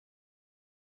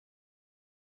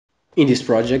In this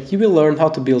project, you will learn how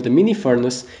to build a mini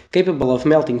furnace capable of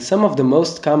melting some of the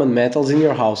most common metals in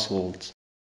your household.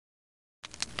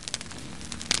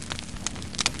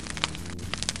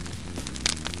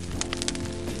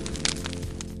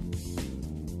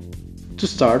 To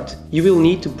start, you will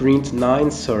need to print 9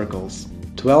 circles,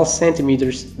 12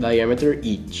 centimeters diameter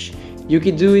each. You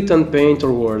can do it on paint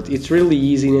or Word, it's really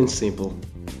easy and simple.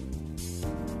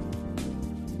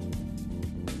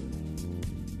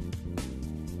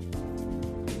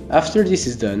 After this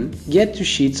is done, get 2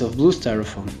 sheets of blue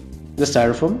styrofoam. The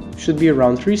styrofoam should be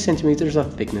around 3 centimeters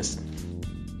of thickness.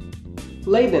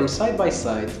 Lay them side by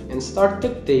side and start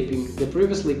duct taping the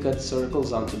previously cut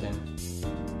circles onto them.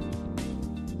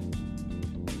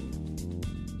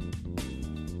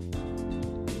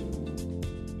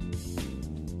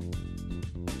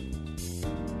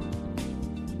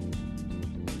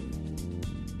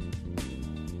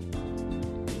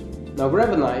 Now grab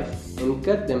a knife and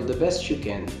cut them the best you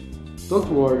can. Don't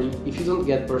worry if you don't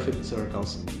get perfect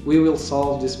circles, we will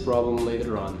solve this problem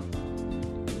later on.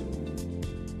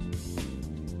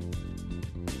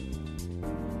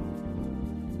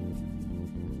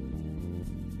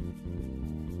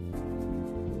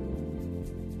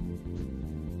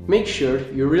 Make sure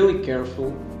you're really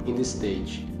careful in this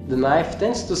stage. The knife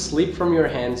tends to slip from your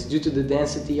hands due to the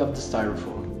density of the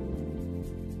styrofoam.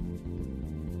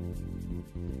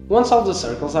 Once all the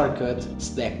circles are cut,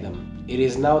 stack them. It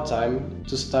is now time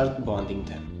to start bonding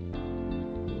them.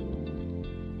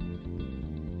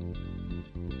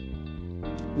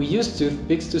 We use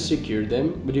toothpicks to secure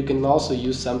them, but you can also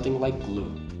use something like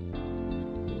glue.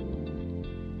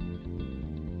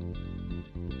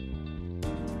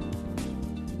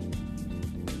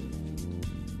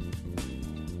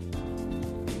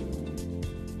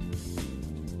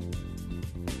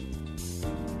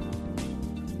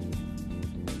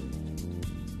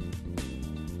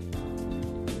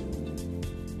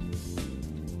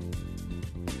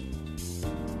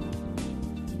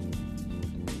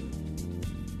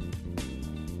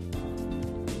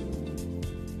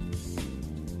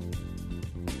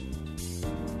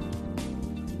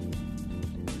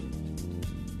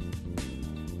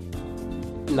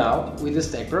 Now, with the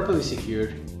stack properly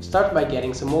secured, start by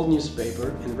getting some old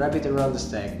newspaper and wrap it around the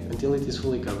stack until it is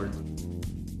fully covered.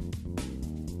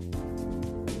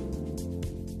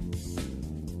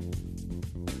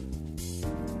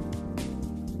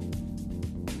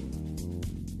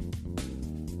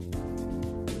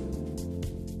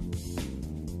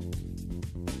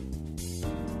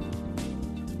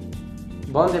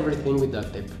 Bond everything with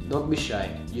duct tape. Don't be shy,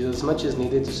 use as much as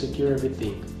needed to secure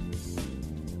everything.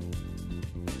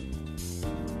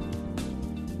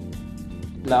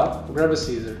 Now, grab a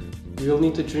scissor. You will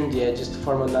need to trim the edges to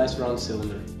form a nice round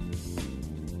cylinder.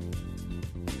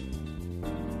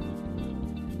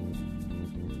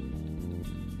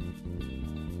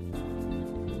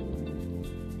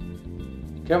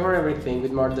 Cover everything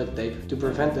with more duct tape to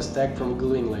prevent the stack from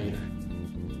gluing later.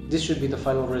 This should be the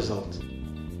final result.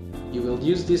 You will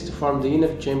use this to form the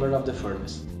inner chamber of the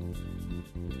furnace.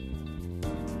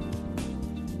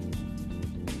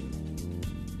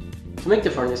 To make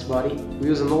the furnace body, we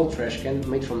use an old trash can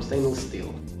made from stainless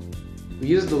steel. We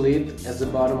use the lid as the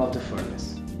bottom of the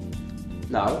furnace.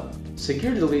 Now,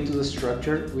 secure the lid to the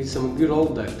structure with some good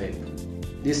old duct tape.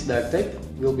 This duct tape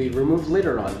will be removed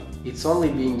later on. It's only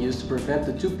being used to prevent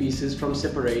the two pieces from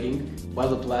separating while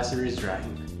the plaster is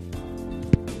drying.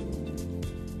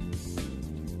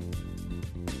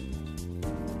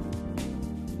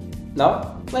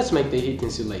 Now, let's make the heat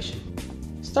insulation.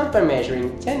 Start by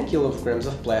measuring 10 kilograms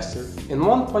of plaster and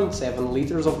 1.7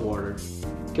 liters of water.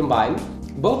 Combine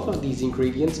both of these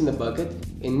ingredients in a bucket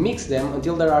and mix them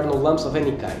until there are no lumps of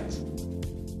any kind.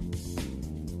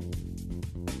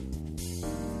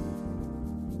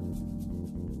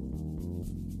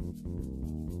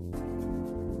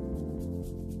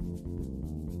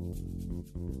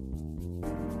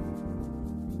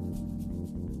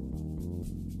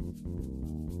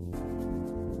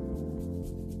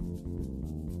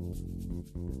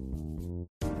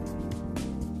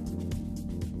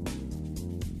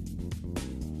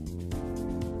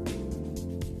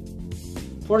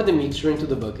 Pour the mixture into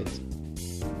the bucket.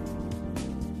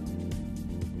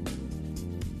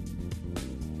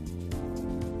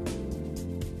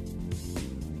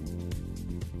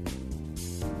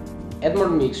 Add more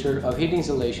mixture of heat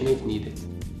insulation if needed.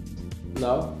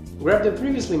 Now, grab the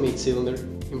previously made cylinder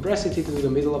and press it into the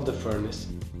middle of the furnace.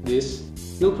 This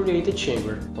will create a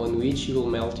chamber on which you will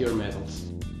melt your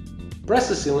metals. Press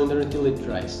the cylinder until it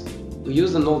dries. We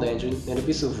used an old engine and a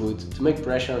piece of wood to make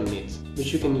pressure on it,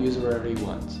 which you can use wherever you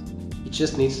want. It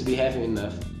just needs to be heavy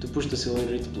enough to push the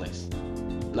cylinder into place.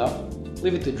 Now,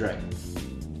 leave it to dry.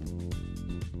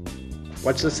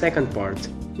 Watch the second part,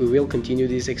 we will continue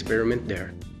this experiment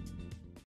there.